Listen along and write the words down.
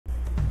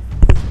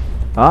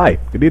Hi,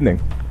 good evening.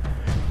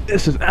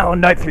 This is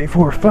Alan Knight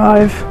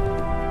 345.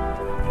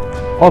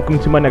 Welcome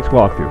to my next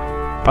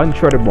walkthrough,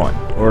 Uncharted 1,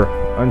 or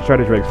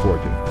Uncharted Drake's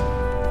Fortune.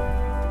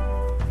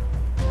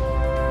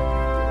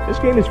 This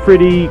game is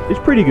pretty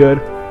good.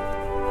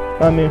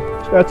 I mean,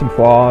 it's got some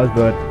flaws,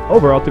 but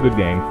overall it's a good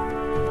game.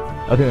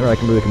 Nothing that I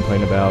can really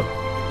complain about.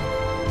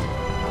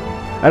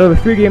 Out of the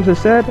 3 games I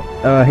said,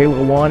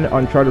 Halo 1,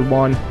 Uncharted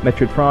 1,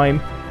 Metroid Prime,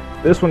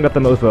 this one got the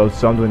most votes,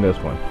 so I'm doing this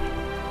one.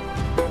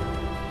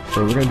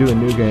 So we're gonna do a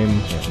new game.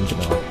 Yeah, look at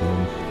the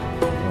options.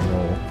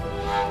 Normal.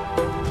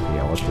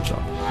 Yeah, what's this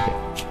on?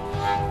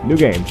 Okay. New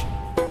game.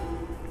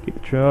 Keep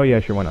it chill. Yeah,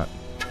 sure, why not?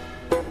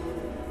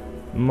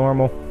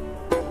 Normal.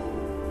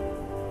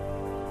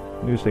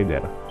 New save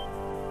data.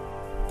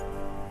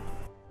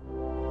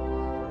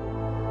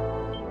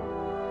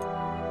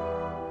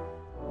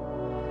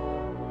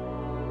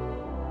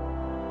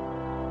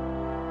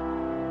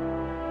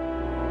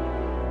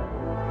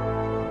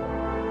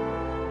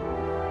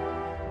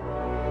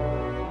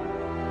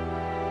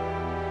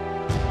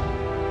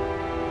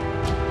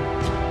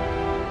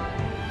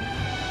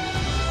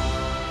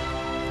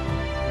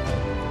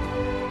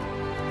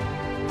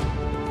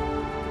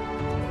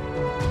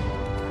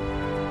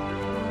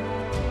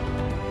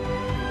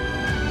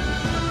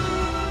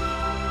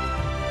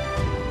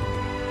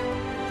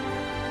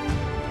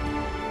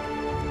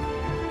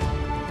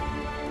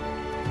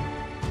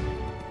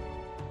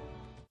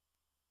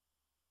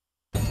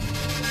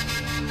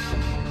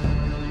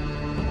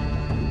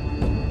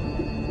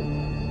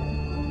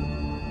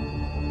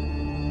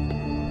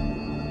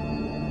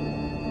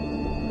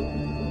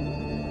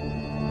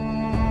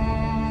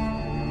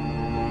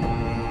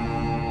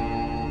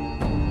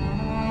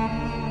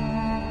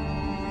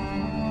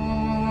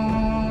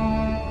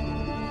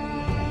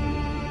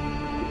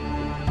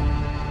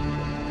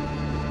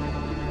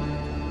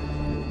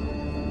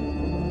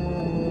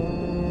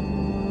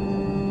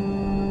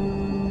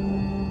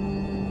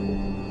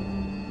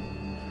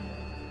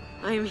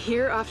 I'm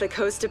here off the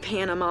coast of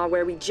Panama,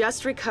 where we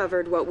just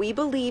recovered what we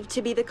believe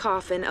to be the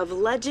coffin of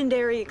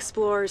legendary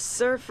explorer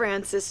Sir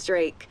Francis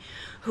Drake,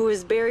 who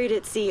was buried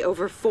at sea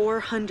over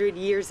 400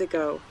 years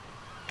ago.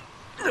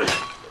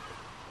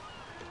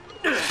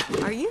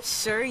 Are you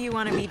sure you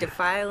want to be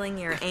defiling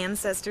your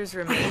ancestors'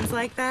 remains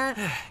like that?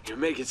 You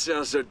make it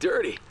sound so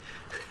dirty.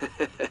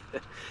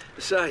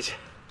 Besides,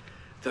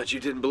 thought you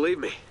didn't believe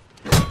me.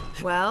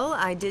 Well,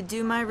 I did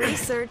do my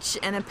research,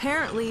 and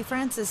apparently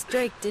Francis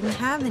Drake didn't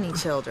have any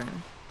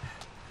children.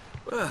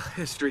 Well,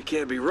 history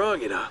can't be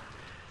wrong, you know.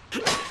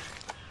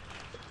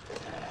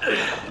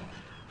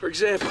 For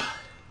example,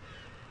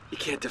 you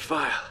can't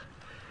defile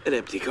an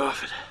empty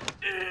coffin.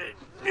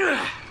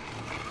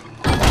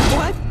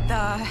 What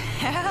the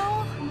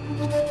hell?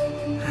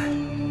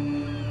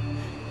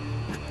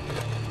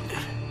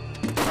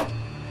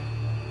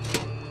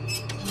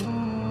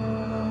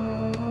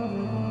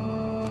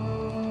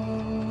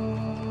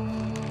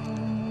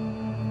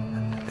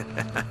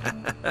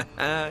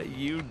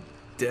 You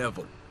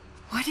devil.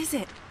 What is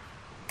it?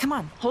 Come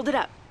on, hold it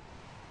up.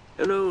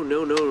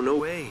 No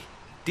way.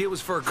 Deal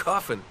was for a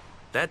coffin.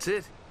 That's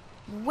it.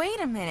 Wait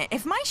a minute.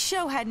 If my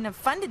show hadn't have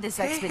funded this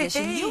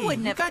expedition, Hey, you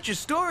wouldn't have... got your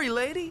story,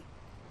 lady.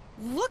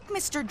 Look,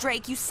 Mr.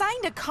 Drake, you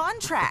signed a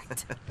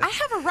contract. I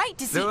have a right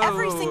to see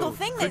every single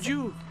thing that... Could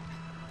you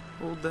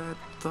hold that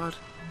thought?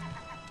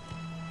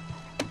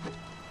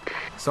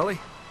 Sully,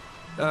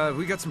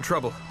 we got some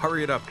trouble.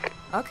 Hurry it up.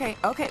 Okay.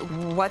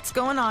 What's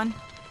going on?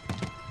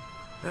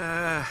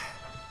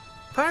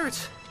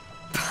 Pirates.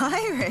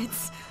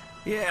 Pirates?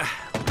 Yeah,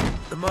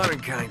 the modern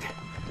kind.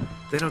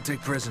 They don't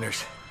take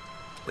prisoners.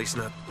 At least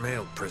not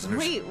male prisoners.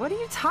 Wait, what are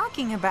you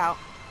talking about?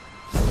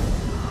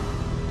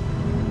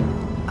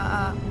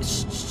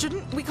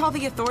 Shouldn't we call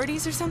the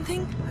authorities or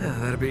something? Yeah,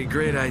 that'd be a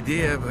great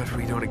idea, but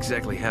we don't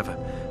exactly have a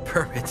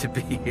permit to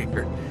be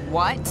here.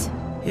 What?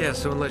 Yeah,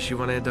 so unless you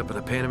want to end up in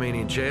a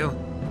Panamanian jail,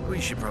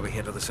 we should probably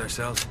handle this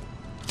ourselves.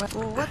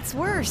 Well, what's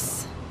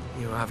worse?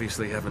 You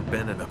obviously haven't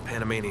been in a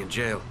Panamanian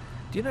jail.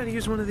 Do you know how to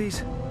use one of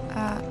these?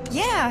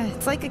 Yeah,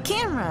 it's like a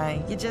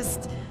camera. You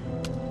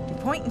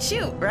point and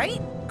shoot, right?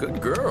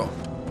 Good girl.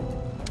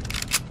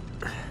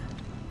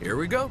 Here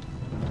we go.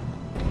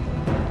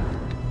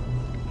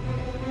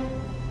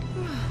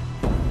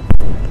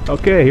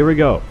 Okay, here we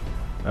go.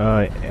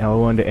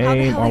 L1 to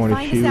aim, R1 to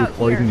shoot,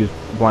 or you can just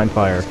blind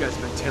fire. This guy's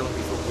been tailing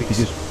me for You weeks.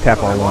 can just tap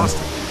R1.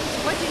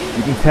 What did you do?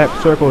 You can tap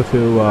circle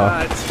to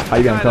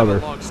hide behind cover.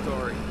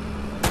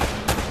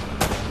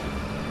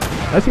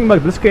 Nice thing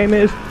about this game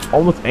is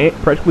almost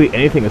practically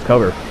anything is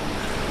cover.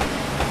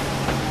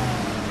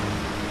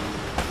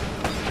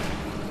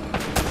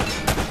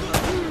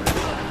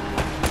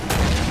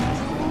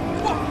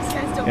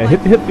 Yeah,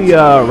 hit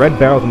the red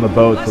barrels on the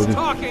boat, so just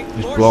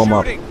blow them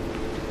up. Hurry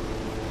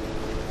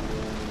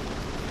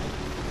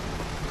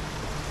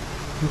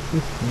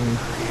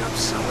up,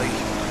 Sully.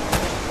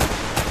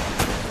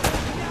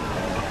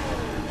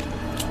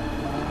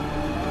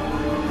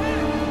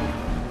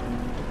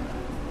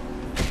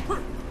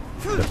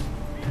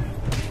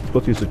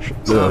 Supposed to use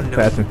the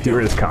Fast and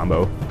Furious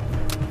combo.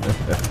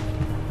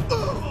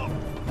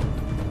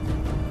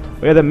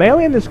 But yeah, the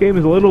melee in this game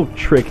is a little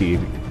tricky.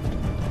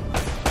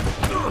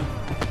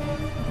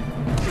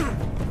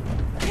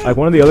 Like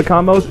one of the other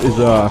combos is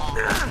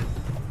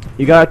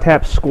you gotta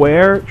tap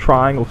square,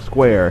 triangle,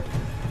 square,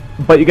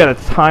 but you gotta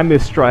time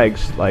his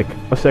strikes like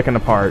a second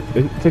apart.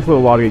 It takes a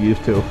little while to get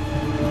used to.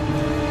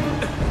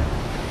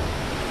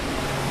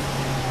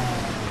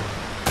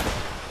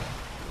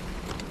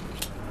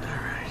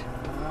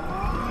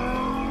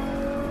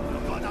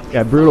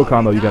 Yeah, brutal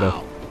combo, you gotta.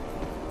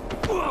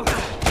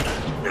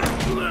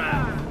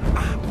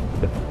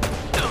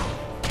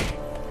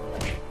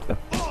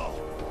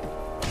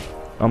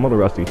 I'm a little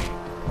rusty.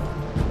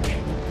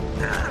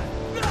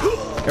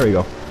 There we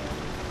go.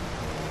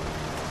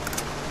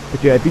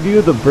 But yeah, if you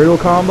do the brittle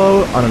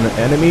combo on an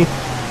enemy,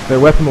 their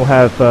weapon will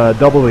have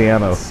double the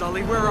ammo.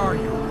 Sully, where are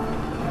you?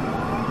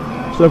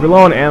 So if you're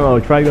low on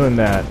ammo, try doing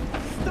that.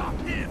 Stop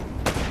him!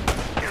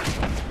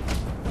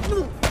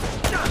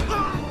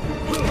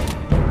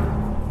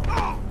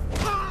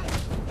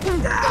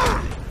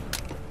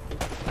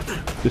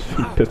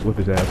 Just pistol whip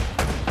his ass.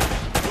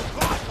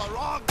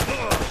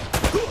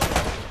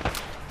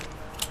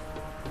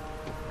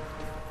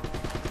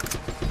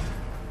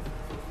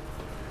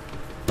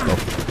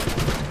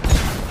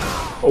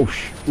 Oh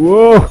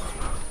whoa!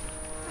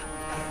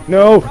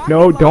 No,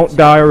 no, don't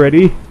die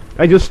already.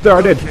 I just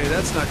started. Okay,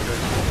 that's not good.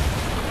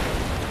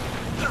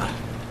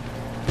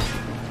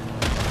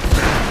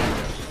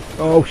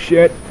 Oh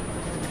shit.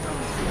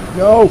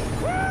 No!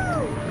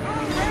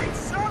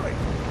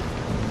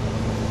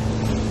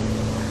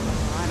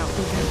 I don't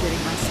think I'm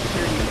getting my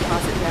security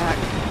deposit back.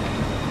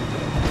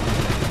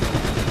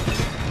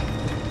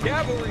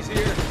 Cavalry's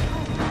here.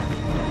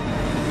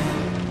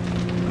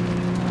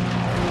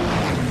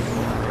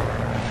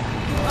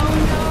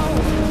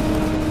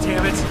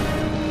 Damn it!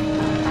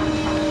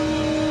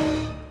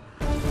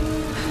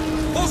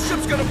 Whole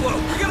ship's gonna blow!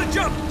 We gotta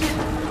jump!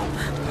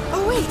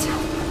 Oh, wait!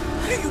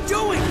 What are you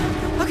doing?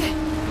 Okay.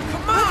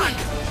 Come on!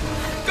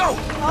 Go!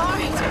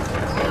 Alright.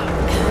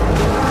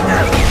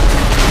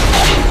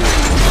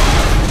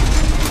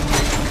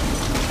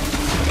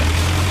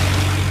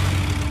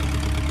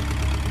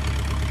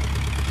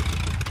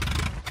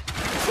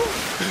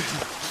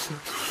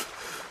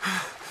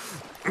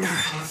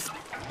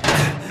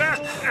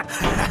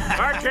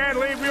 I can't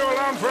leave you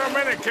alone for a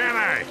minute, can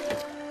I?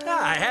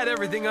 I had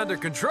everything under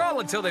control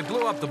until they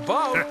blew up the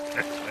boat.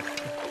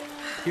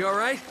 You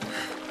alright?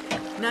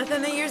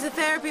 Nothing that years of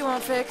therapy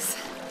won't fix.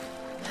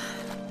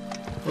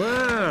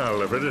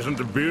 Well, if it isn't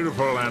the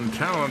beautiful and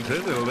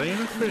talented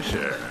Elena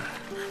Fisher.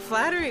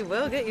 Flattery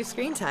will get you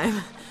screen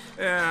time.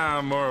 Yeah,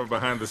 I'm more of a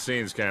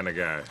behind-the-scenes kind of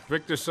guy.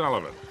 Victor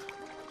Sullivan.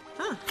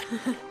 Huh.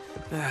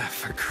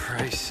 For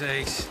Christ's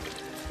sakes.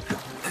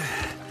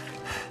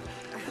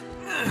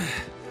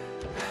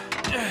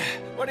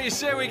 What do you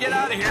say we get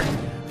out of here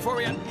before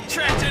we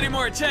attract any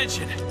more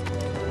attention?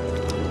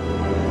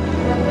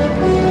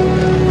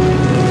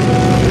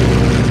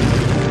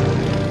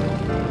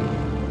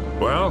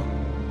 Well?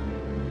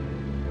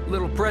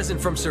 Little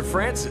present from Sir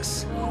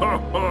Francis.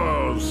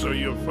 Oh, so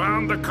you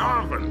found the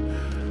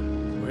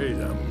coffin. Wait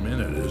a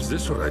minute, is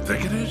this what I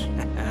think it is?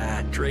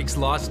 Drake's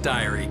lost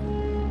diary.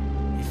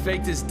 He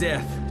faked his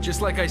death,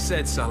 just like I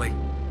said, Sully.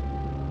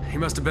 He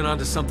must have been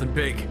onto something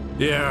big.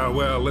 Yeah,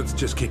 well, let's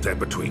just keep that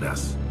between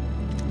us.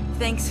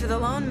 Thanks for the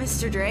loan,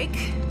 Mr.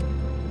 Drake.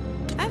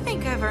 I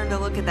think I've earned a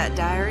look at that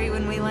diary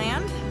when we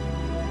land.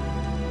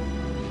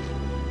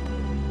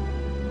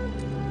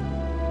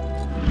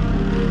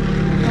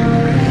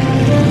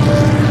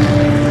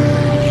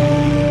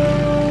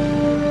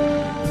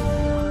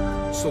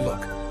 So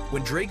look,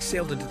 when Drake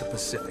sailed into the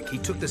Pacific, he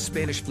took the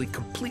Spanish fleet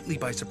completely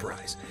by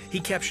surprise. He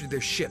captured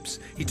their ships,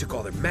 he took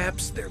all their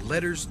maps, their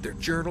letters, their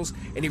journals,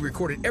 and he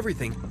recorded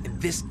everything in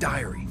this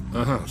diary.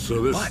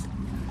 So this... But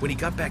when he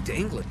got back to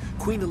England,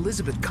 Queen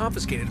Elizabeth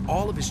confiscated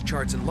all of his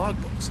charts and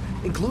logbooks,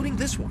 including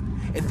this one,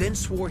 and then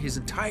swore his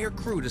entire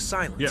crew to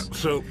silence. Yeah,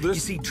 so this...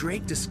 You see,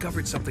 Drake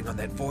discovered something on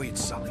that voyage,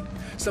 Sully.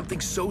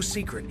 Something so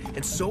secret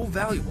and so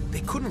valuable, they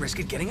couldn't risk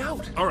it getting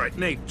out. All right,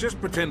 Nate,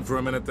 just pretend for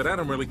a minute that I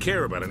don't really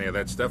care about any of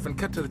that stuff and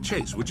cut to the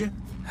chase, would you?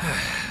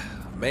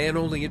 Man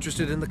only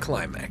interested in the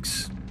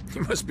climax.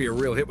 He must be a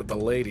real hit with the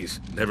ladies.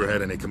 Never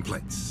had any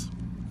complaints.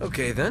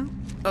 Okay,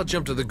 then. I'll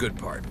jump to the good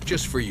part,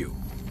 just for you.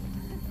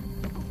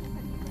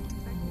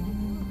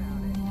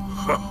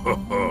 Ho, ho,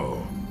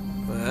 ho.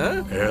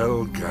 Huh?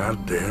 El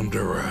goddamn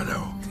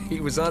Dorado. He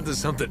was onto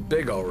something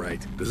big, all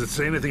right. Does it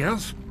say anything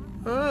else?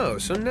 Oh,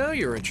 so now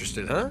you're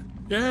interested, huh?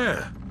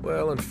 Yeah.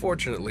 Well,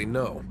 unfortunately,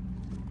 no.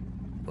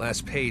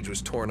 Last page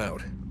was torn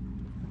out.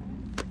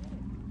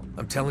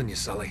 I'm telling you,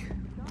 Sully.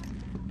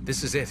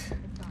 This is it.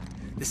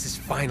 This is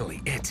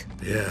finally it.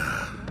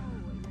 Yeah.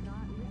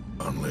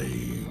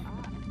 Only...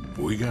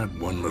 we got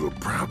one little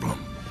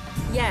problem.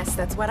 Yes,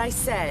 that's what I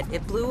said.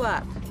 It blew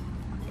up.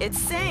 It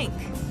sank.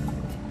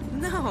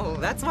 No,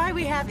 that's why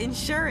we have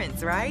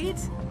insurance, right?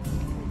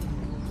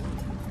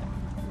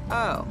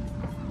 Oh.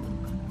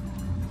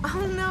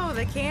 Oh no,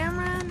 the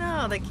camera?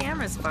 No, the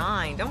camera's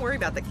fine. Don't worry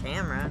about the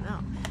camera,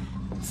 no.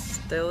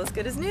 Still as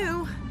good as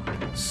new.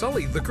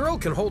 Sully, the girl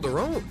can hold her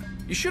own.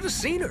 You should have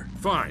seen her.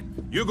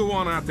 Fine. You go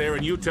on out there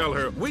and you tell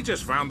her, we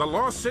just found the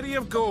lost city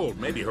of gold.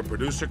 Maybe her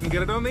producer can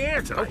get it on the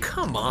air tonight. Oh,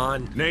 come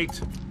on. Nate,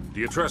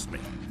 do you trust me?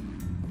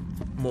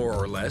 More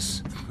or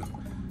less.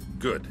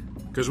 Good.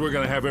 Because we're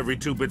gonna have every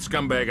two-bit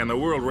scumbag in the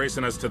world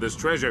racing us to this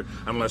treasure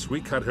unless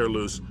we cut her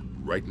loose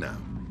right now.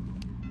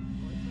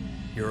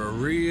 You're a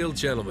real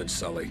gentleman,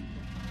 Sully.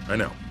 I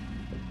know.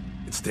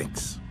 It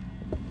stinks.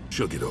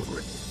 She'll get over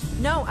it.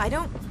 No, I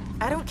don't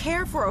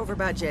care for over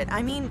budget.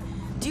 I mean,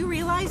 do you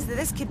realize that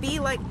this could be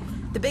like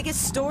the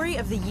biggest story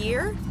of the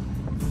year?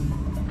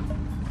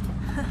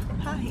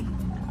 Hi.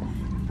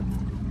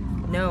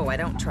 No, I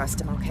don't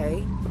trust him,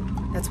 okay?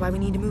 That's why we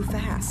need to move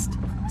fast.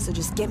 So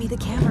just get me the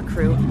camera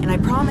crew, and I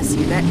promise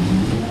you that...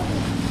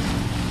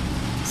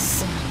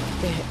 Son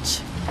of a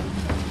bitch.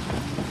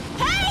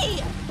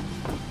 Hey!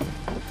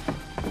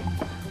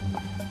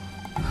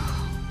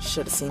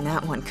 Should have seen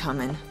that one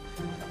coming.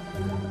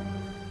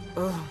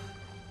 Ugh.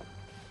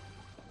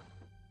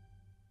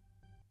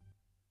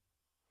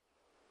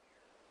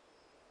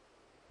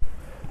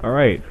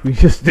 Alright, we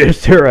just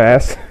dished her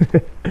ass.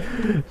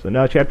 So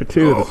now chapter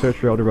 2, the search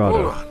for El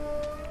Dorado. Hold on.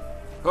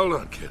 Hold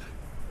on, kid.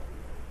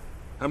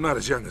 I'm not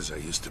as young as I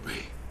used to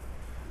be.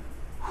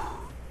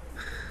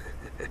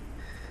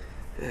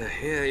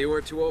 Yeah, you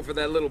weren't too old for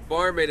that little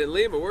barmaid in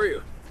Lima, were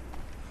you?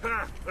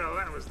 Ha! Well,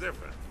 that was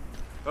different.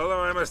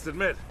 Although I must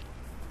admit,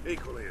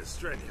 equally as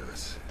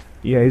strenuous.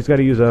 Yeah, he's got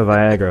to use a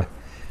Viagra.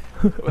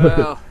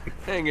 Well,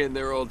 hang in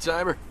there,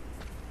 old-timer.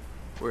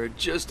 We're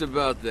just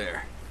about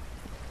there.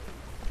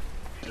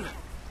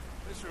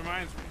 This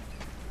reminds me.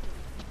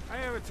 I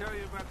ever tell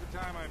you about the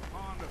time I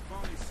pawned a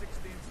phony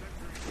 16th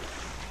century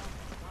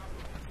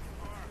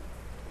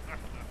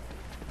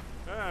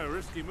car?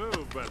 Risky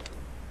move, but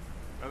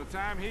by the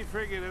time he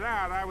figured it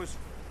out, I was...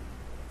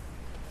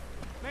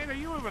 Nate, are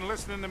you even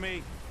listening to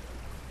me?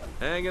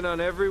 Hanging on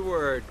every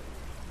word.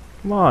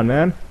 Come on,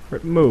 man.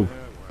 Move.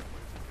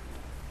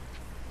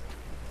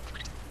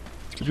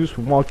 Just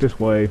walk this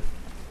way.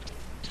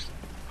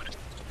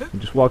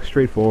 Just walk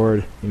straight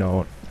forward. You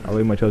know, I'll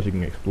leave much else you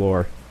can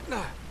explore.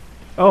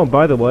 Oh,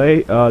 by the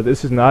way,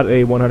 this is not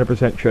a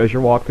 100% treasure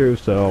walkthrough,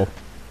 so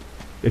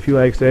if you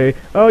like say,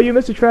 oh, you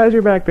missed a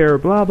treasure back there,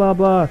 blah blah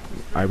blah,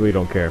 I really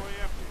don't care.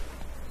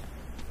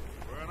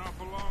 We're an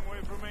awful long way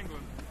from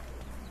England.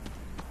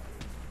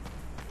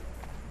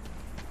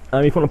 I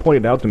mean, if you want to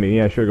point it out to me,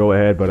 yeah, sure, go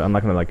ahead, but I'm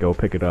not gonna like go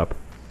pick it up.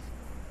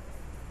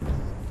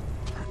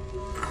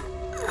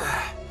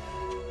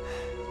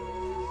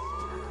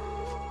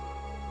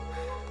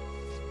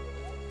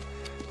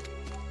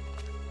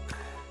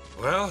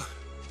 Well,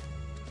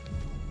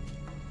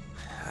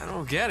 I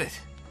don't get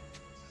it.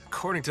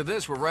 According to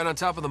this, we're right on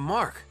top of the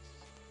mark.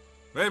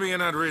 maybe you're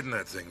not reading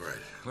that thing right.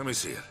 Let me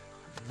see it.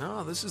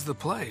 No, this is the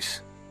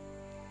place.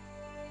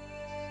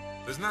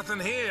 There's nothing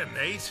here,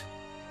 Nate.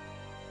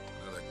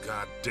 Another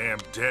goddamn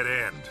dead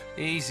end.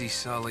 Easy,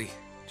 Sully.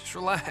 Just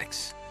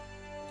relax.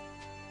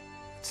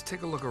 Let's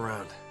take a look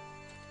around.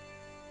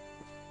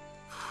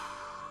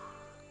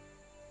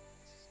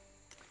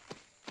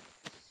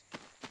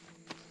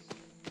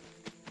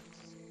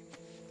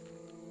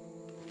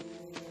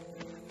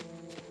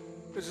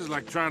 This is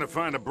like trying to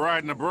find a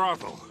bride in a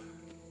brothel.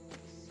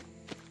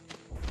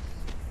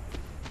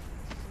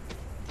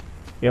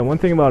 Yeah, one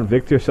thing about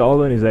Victor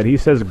Sullivan is that he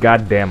says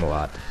goddamn a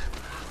lot.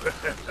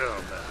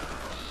 Hell no.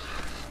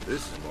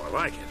 This is more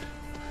like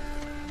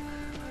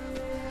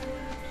it.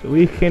 So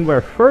we came to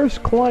our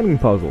first climbing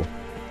puzzle.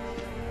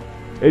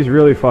 It's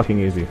really fucking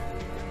easy.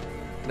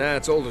 Nah,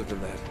 it's older than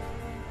that.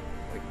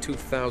 Like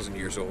 2,000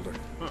 years older.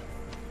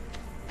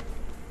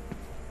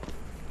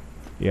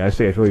 Yeah, I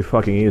say it's really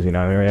fucking easy.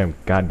 Now here I am,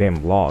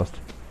 goddamn lost.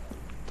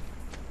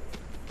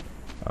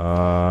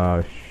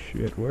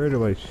 Shit. Where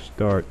do I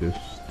start this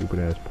stupid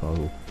ass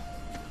puzzle?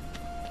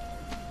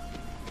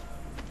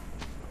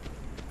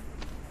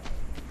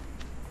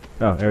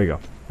 Oh, there we go.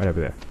 Right over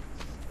there.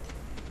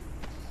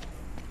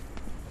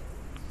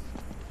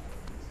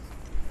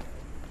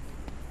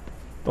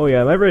 Oh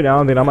yeah, every now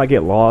and then I might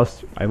get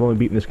lost. I've only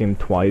beaten this game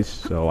twice,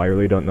 so I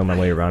really don't know my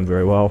way around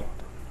very well.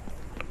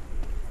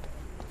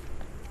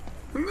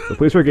 So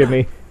please forgive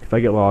me if I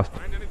get lost.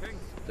 Find anything?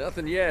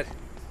 Nothing yet.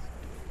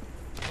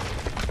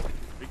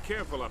 Be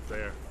careful up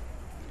there.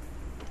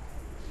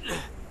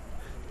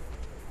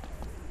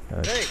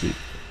 Hey, Shoot.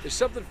 there's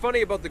something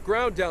funny about the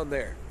ground down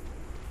there.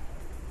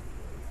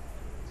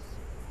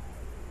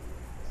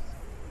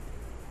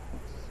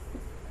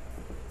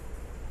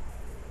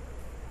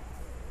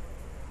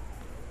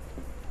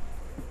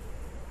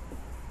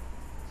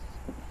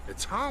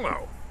 It's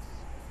hollow.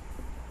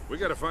 We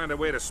gotta find a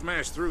way to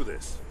smash through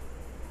this.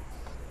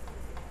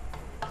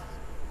 So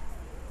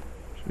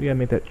we gotta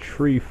make that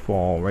tree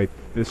fall, right?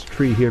 This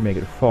tree here, make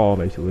it fall,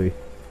 basically.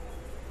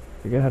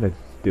 Forget how to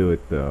do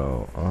it,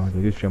 though. Oh,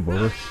 did you just jump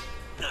over?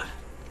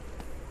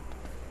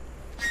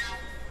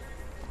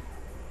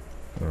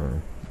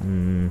 Or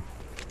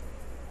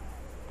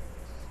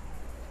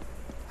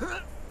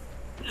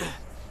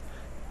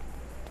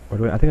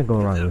do I think I go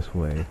around this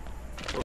way.